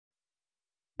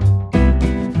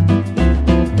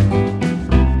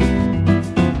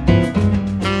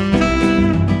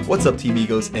What's up, Tea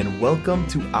Migos, and welcome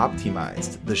to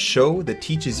Optimized, the show that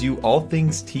teaches you all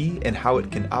things tea and how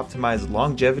it can optimize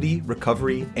longevity,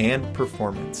 recovery, and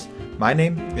performance. My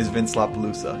name is Vince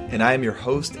LaPalooza, and I am your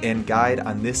host and guide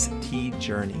on this tea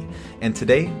journey. And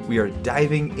today, we are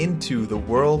diving into the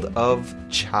world of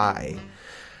chai.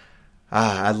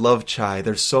 I love chai.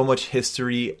 There's so much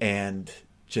history and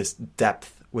just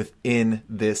depth within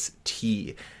this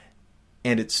tea.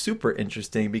 And it's super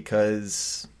interesting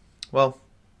because, well,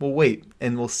 we'll wait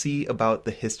and we'll see about the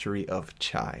history of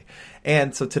chai.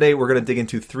 And so today we're going to dig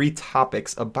into 3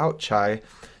 topics about chai,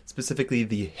 specifically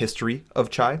the history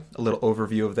of chai, a little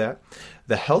overview of that,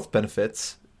 the health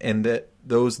benefits, and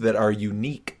those that are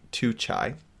unique to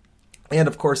chai, and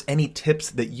of course any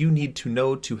tips that you need to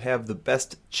know to have the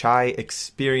best chai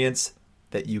experience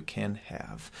that you can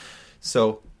have.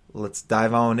 So let's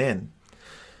dive on in.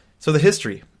 So the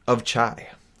history of chai.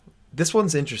 This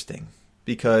one's interesting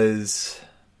because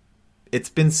it's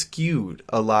been skewed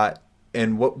a lot,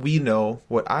 and what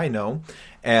I know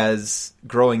as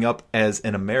growing up as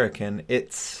an American,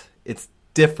 it's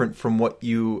different from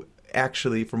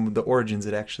from the origins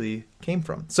it actually came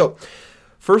from. So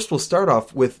first we'll start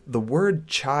off with the word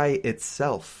chai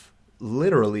itself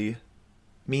literally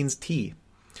means tea.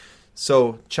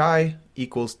 So chai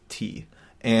equals tea.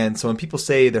 And so when people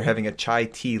say they're having a chai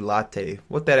tea latte,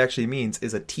 what that actually means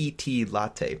is a tea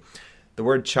latte. The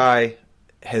word chai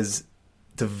has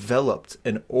developed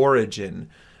an origin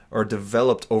or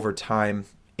developed over time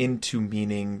into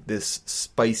meaning this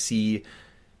spicy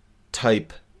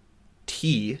type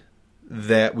tea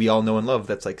that we all know and love.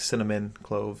 That's like cinnamon,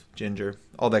 clove, ginger,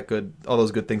 all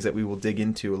those good things that we will dig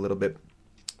into a little bit.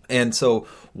 And so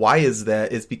why is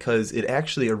that? It's because it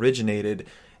actually originated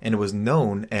and it was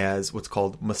known as what's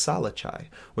called masala chai,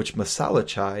 which masala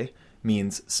chai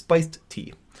means spiced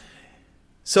tea.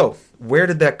 So, where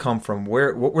did that come from?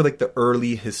 What were like the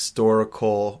early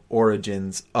historical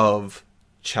origins of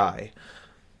chai?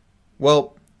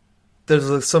 Well,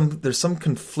 there's some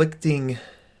conflicting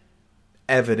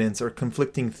evidence or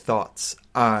conflicting thoughts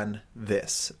on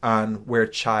this, on where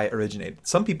chai originated.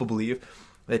 Some people believe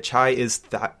that chai is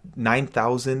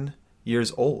 9,000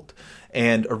 years old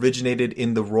and originated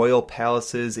in the royal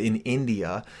palaces in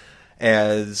India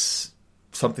as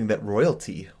something that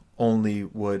royalty only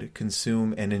would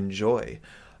consume and enjoy.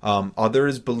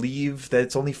 Others believe that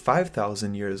it's only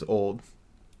 5,000 years old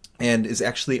and is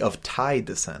actually of Thai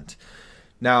descent.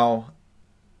 Now,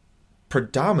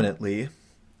 predominantly,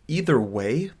 either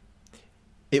way,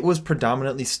 it was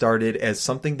predominantly started as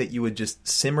something that you would just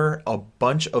simmer a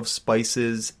bunch of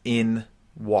spices in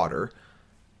water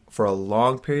for a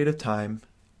long period of time,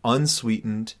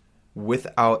 unsweetened,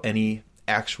 without any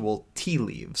actual tea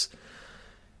leaves.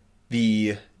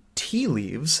 The tea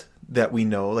leaves that we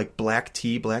know, like black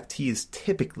tea is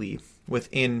typically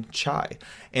within chai.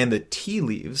 And the tea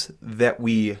leaves that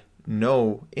we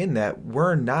know in that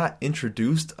were not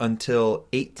introduced until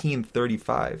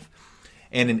 1835.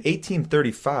 And in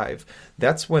 1835,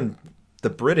 that's when the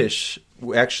British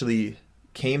actually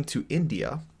came to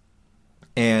India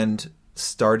and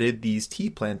started these tea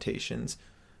plantations.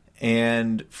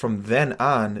 And from then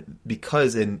on,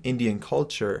 because in Indian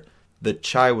culture, the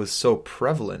chai was so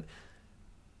prevalent,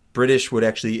 British would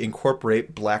actually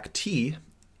incorporate black tea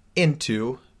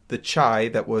into the chai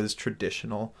that was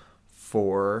traditional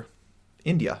for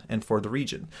India and for the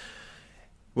region.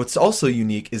 What's also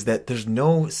unique is that there's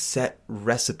no set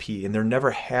recipe, and there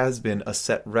never has been a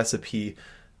set recipe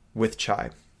with chai.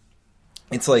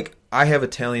 It's like I have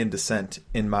Italian descent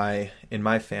in my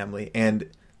family,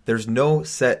 and there's no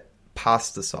set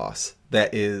pasta sauce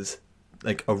that is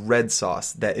like a red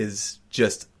sauce that is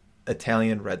just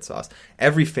Italian red sauce.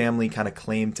 Every family kind of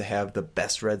claimed to have the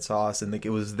best red sauce, and like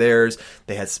it was theirs.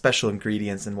 They had special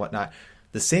ingredients and whatnot.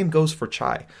 The same goes for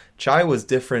chai. Chai was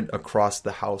different across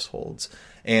the households,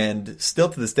 and still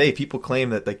to this day, people claim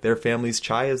that like their family's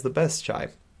chai is the best chai.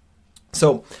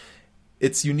 So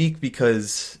it's unique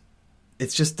because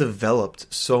it's just developed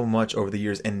so much over the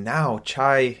years, and now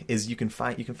chai is you can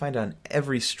find it on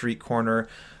every street corner.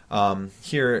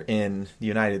 Here in the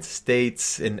United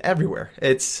States and everywhere.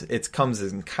 It comes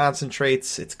in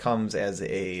concentrates. It comes as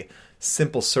a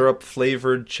simple syrup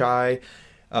flavored chai.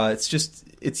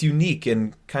 It's unique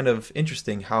and kind of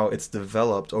interesting how it's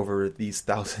developed over these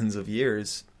thousands of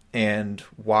years and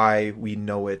why we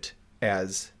know it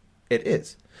as it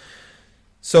is.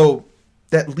 So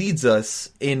that leads us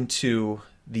into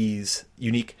these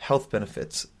unique health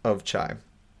benefits of chai.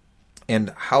 And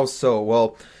how so?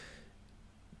 Well,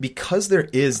 because there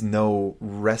is no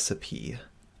recipe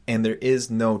and there is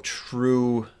no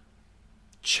true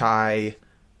chai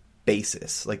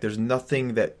basis, like there's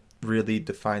nothing that really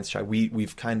defines chai.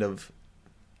 We've kind of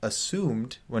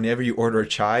assumed whenever you order a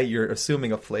chai, you're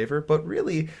assuming a flavor, but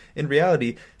really, in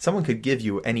reality, someone could give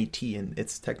you any tea and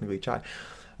it's technically chai.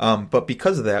 But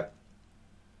because of that,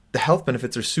 the health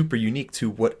benefits are super unique to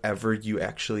whatever you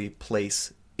actually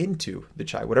place into the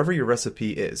chai, whatever your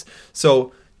recipe is.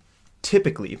 So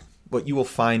typically, what you will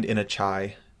find in a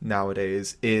chai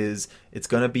nowadays is it's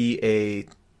going to be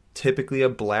typically a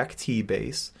black tea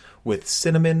base with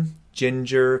cinnamon,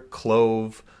 ginger,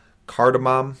 clove,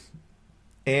 cardamom,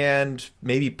 and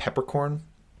maybe peppercorn.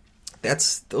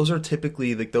 Those are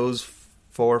typically like those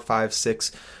 4, 5,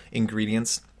 6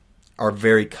 ingredients are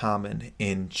very common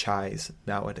in chais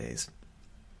nowadays.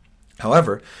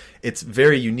 However, it's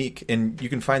very unique, and you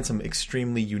can find some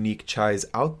extremely unique chais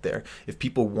out there. If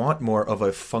people want more of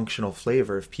a functional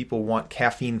flavor, if people want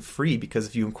caffeine-free, because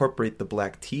if you incorporate the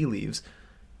black tea leaves,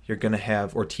 you're going to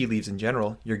have, or tea leaves in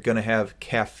general, you're going to have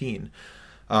caffeine.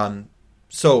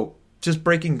 So just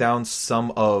breaking down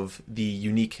some of the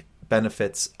unique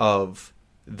benefits of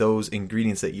those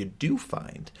ingredients that you do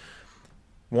find.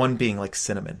 One being like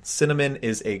cinnamon. Cinnamon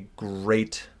is a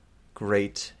great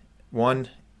one,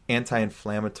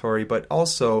 anti-inflammatory, but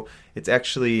also it's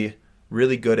actually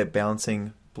really good at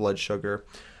balancing blood sugar.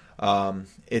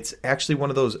 It's actually one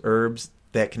of those herbs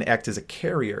that can act as a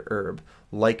carrier herb,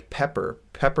 like pepper.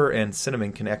 Pepper and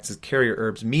cinnamon can act as carrier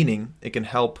herbs, meaning it can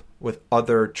help with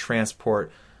other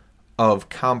transport of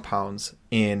compounds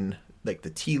in like the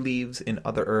tea leaves and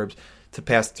other herbs to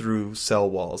pass through cell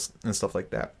walls and stuff like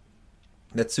that.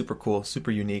 That's super cool,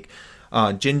 super unique.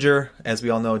 Ginger, as we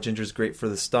all know, ginger is great for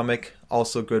the stomach,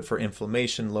 also good for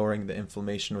inflammation, lowering the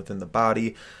inflammation within the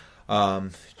body.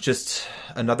 Just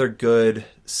another good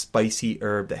spicy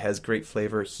herb that has great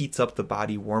flavor, heats up the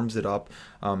body, warms it up.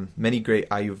 Many great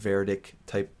Ayurvedic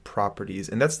type properties.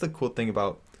 And that's the cool thing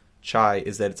about chai,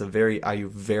 is that it's a very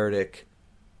Ayurvedic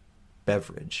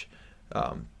beverage.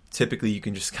 Typically, you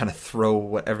can just kind of throw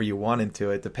whatever you want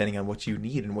into it, depending on what you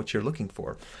need and what you're looking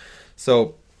for.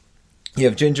 So you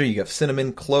have ginger, you have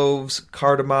cinnamon, cloves,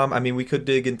 cardamom. I mean, we could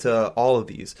dig into all of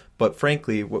these, but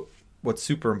frankly, what's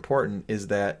super important is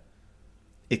that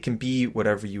it can be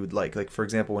whatever you would like. Like, for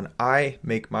example, when I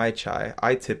make my chai,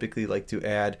 I typically like to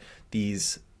add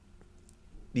these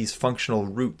functional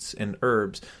roots and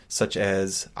herbs, such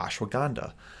as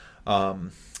ashwagandha,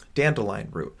 dandelion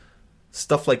root,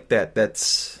 stuff like that.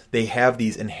 They have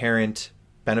these inherent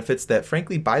benefits that,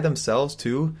 frankly, by themselves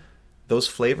too, those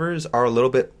flavors are a little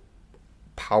bit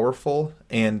powerful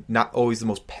and not always the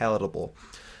most palatable.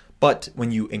 But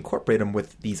when you incorporate them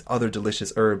with these other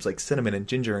delicious herbs like cinnamon and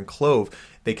ginger and clove,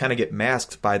 they kind of get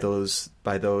masked by those,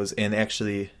 and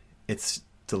actually it's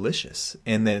delicious.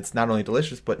 And then it's not only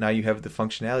delicious, but now you have the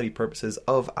functionality purposes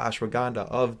of ashwagandha,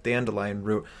 of dandelion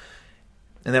root.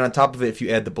 And then on top of it, if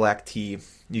you add the black tea,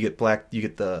 you get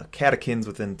the catechins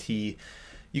within tea,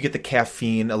 you get the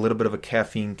caffeine, a little bit of a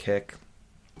caffeine kick.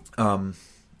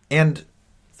 And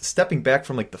stepping back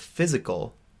from like the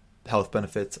physical health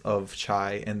benefits of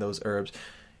chai and those herbs,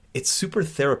 it's super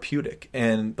therapeutic.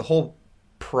 And the whole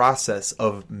process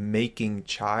of making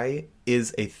chai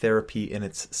is a therapy in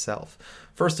itself.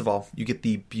 First of all, you get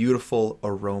the beautiful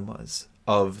aromas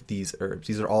of these herbs.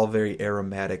 These are all very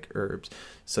aromatic herbs.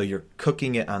 So you're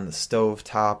cooking it on the stove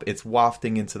top, it's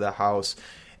wafting into the house,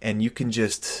 and you can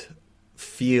just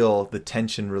feel the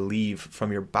tension relieve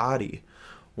from your body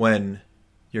when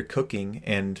you're cooking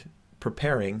and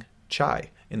preparing chai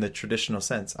in the traditional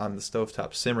sense on the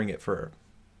stovetop, simmering it for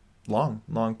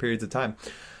long periods of time.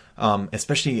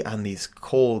 Especially on these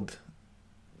cold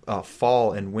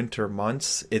fall and winter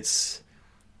months,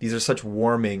 these are such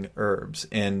warming herbs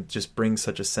and just bring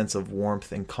such a sense of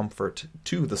warmth and comfort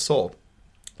to the soul.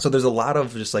 So there's a lot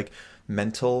of just like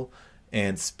mental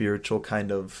and spiritual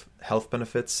kind of health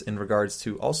benefits in regards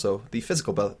to also the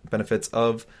physical benefits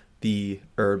of the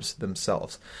herbs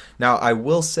themselves. Now, I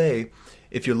will say,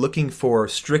 if you're looking for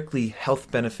strictly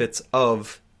health benefits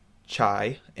of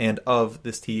chai and of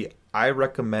this tea, I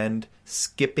recommend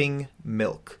skipping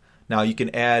milk. Now, you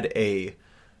can add a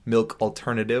milk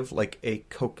alternative like a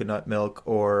coconut milk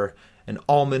or an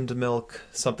almond milk,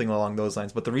 something along those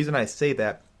lines. But the reason I say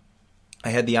that, I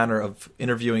had the honor of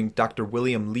interviewing Dr.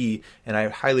 William Li, and I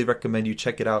highly recommend you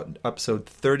check it out, episode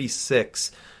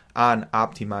 36 on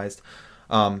Optimized.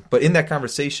 But in that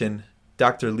conversation,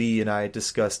 Dr. Li and I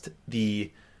discussed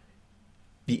the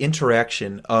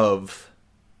interaction of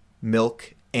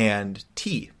milk and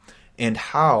tea and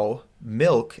how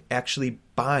milk actually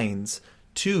binds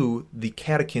to the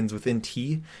catechins within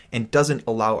tea and doesn't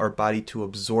allow our body to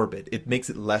absorb it. It makes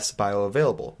it less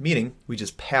bioavailable, meaning we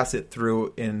just pass it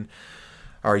through in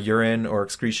our urine or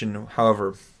excretion,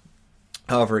 however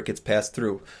however it gets passed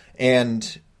through.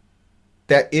 And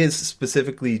that is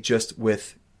specifically just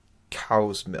with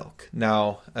cow's milk.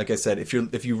 Now, like I said, if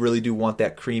you really do want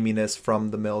that creaminess from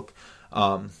the milk,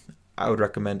 I would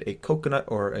recommend a coconut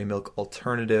or a milk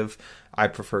alternative. I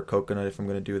prefer coconut if I'm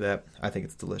going to do that. I think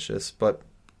it's delicious, but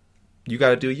you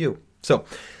got to do you. So,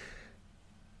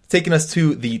 taking us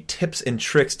to the tips and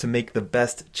tricks to make the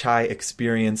best chai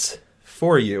experience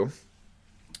for you.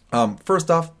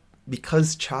 First off,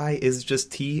 because chai is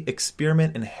just tea,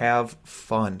 experiment and have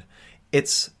fun.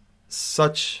 It's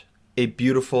such a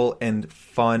beautiful and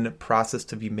fun process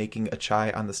to be making a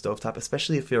chai on the stovetop,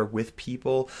 especially if you're with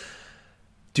people.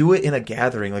 Do it in a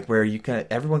gathering, like where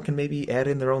everyone can maybe add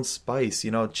in their own spice,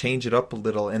 change it up a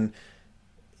little and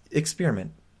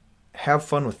experiment. Have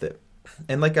fun with it.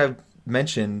 And like I've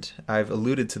mentioned, I've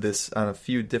alluded to this on a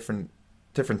few different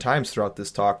times throughout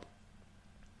this talk.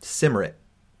 Simmer it.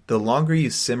 The longer you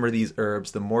simmer these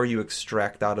herbs, the more you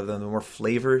extract out of them, the more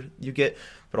flavor you get,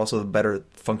 but also the better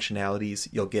functionalities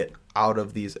you'll get out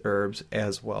of these herbs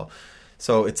as well.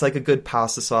 So it's like a good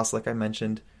pasta sauce, like I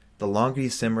mentioned. The longer you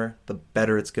simmer, the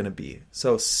better it's going to be.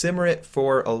 So simmer it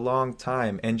for a long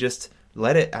time and just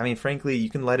let it, frankly, you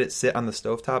can let it sit on the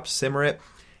stovetop, simmer it,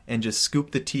 and just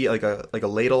scoop the tea like a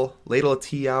ladle of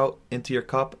tea out into your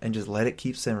cup and just let it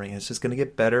keep simmering. It's just going to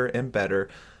get better and better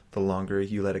the longer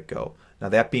you let it go. Now,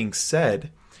 that being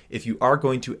said, if you are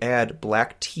going to add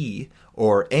black tea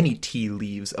or any tea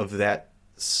leaves of that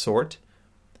sort,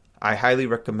 I highly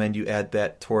recommend you add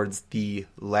that towards the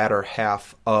latter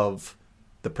half of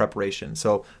the preparation.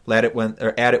 So add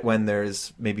it when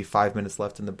there's maybe 5 minutes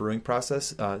left in the brewing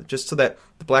process, just so that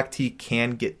the black tea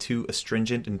can get too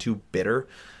astringent and too bitter.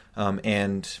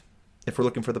 And if we're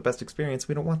looking for the best experience,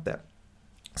 we don't want that.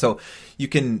 So you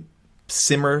can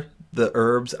simmer the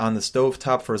herbs on the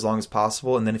stovetop for as long as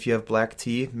possible. And then if you have black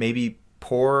tea, maybe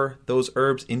pour those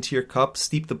herbs into your cup,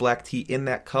 steep the black tea in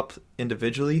that cup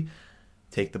individually,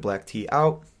 take the black tea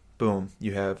out, boom,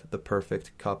 you have the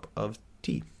perfect cup of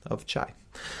tea, of chai.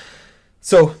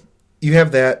 So you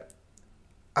have that.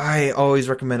 I always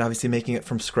recommend obviously making it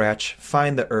from scratch.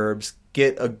 Find the herbs,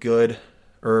 get a good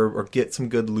herb or get some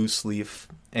good loose leaf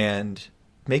and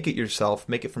make it yourself,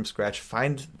 make it from scratch.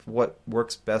 Find what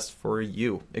works best for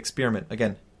you. Experiment.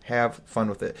 Again, have fun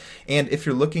with it. And if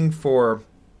you're looking for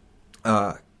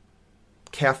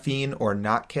caffeine or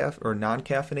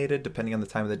non-caffeinated, depending on the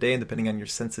time of the day and depending on your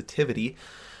sensitivity,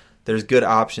 there's good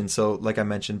options. So like I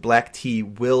mentioned, black tea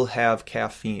will have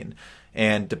caffeine.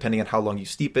 And depending on how long you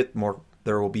steep it,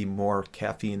 there will be more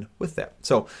caffeine with that.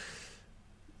 So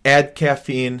add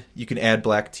caffeine. You can add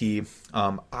black tea.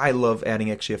 I love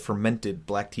adding actually a fermented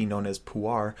black tea known as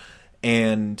pu'er.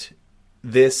 And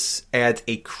this adds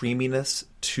a creaminess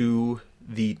to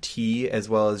the tea as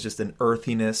well as just an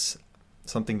earthiness,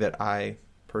 something that I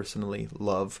personally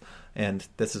love. And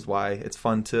this is why it's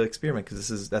fun to experiment,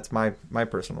 because that's my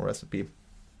personal recipe.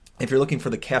 If you're looking for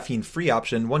the caffeine-free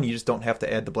option, one, you just don't have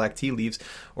to add the black tea leaves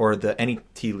or any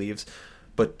tea leaves.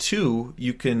 But two,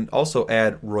 you can also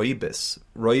add rooibos.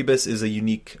 Rooibos is a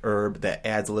unique herb that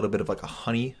adds a little bit of like a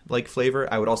honey-like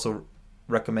flavor. I would also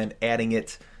recommend adding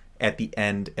it at the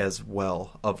end as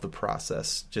well of the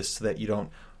process, just so that you don't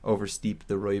oversteep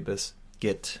the rooibos,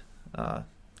 get a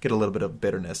little bit of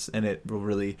bitterness, and it will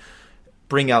really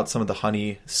bring out some of the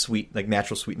honey, sweet, like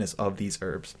natural sweetness of these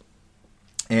herbs.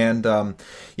 And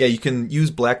you can use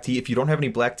black tea. If you don't have any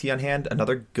black tea on hand,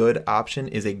 another good option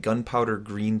is a gunpowder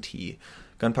green tea.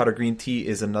 Gunpowder green tea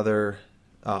is another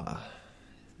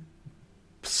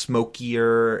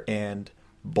smokier and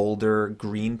bolder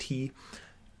green tea.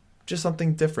 Just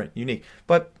something different, unique.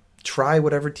 But try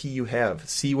whatever tea you have.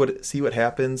 See what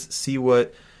happens. See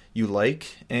what you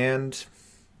like, and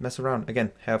mess around.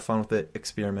 Again, have fun with it.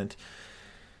 Experiment.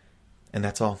 And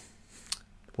that's all.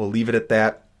 We'll leave it at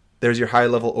that. There's your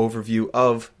high-level overview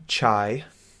of chai,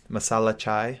 masala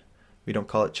chai. We don't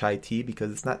call it chai tea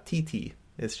because it's not tea.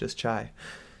 It's just chai.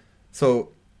 So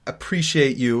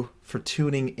appreciate you for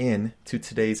tuning in to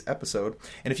today's episode.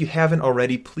 And if you haven't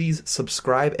already, please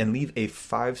subscribe and leave a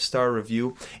 5-star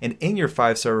review. And in your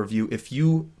 5-star review, if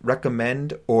you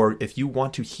recommend or if you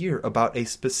want to hear about a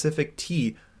specific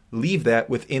tea, leave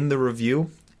that within the review,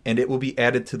 and it will be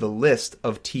added to the list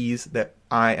of teas that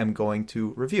I am going to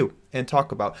review and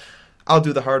talk about. I'll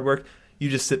do the hard work. You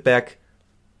just sit back,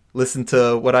 listen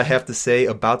to what I have to say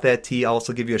about that tea. I'll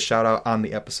also give you a shout out on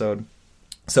the episode.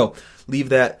 So leave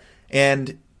that.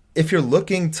 And if you're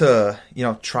looking to,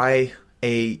 try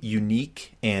a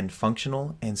unique and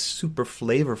functional and super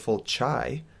flavorful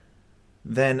chai,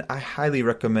 then I highly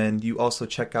recommend you also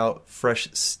check out Fresh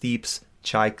Steep's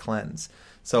Chai Cleanse.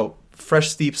 So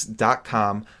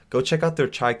freshsteeps.com. Go check out their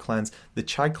chai cleanse. The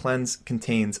chai cleanse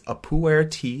contains a pu'er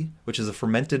tea, which is a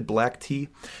fermented black tea,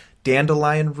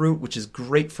 dandelion root, which is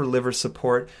great for liver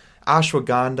support,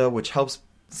 ashwagandha, which helps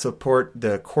support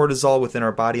the cortisol within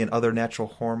our body and other natural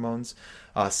hormones,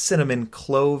 cinnamon,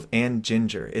 clove, and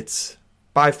ginger. It's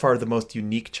by far the most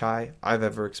unique chai I've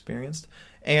ever experienced,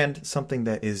 and something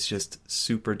that is just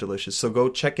super delicious. So go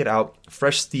check it out,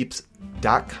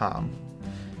 freshsteeps.com.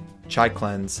 Chai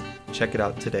cleanse. Check it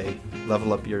out today.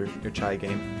 Level up your chai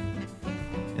game.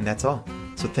 And that's all.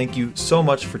 So thank you so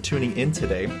much for tuning in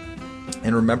today.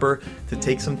 And remember to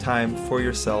take some time for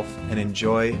yourself and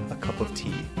enjoy a cup of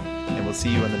tea. And we'll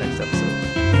see you in the next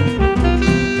episode.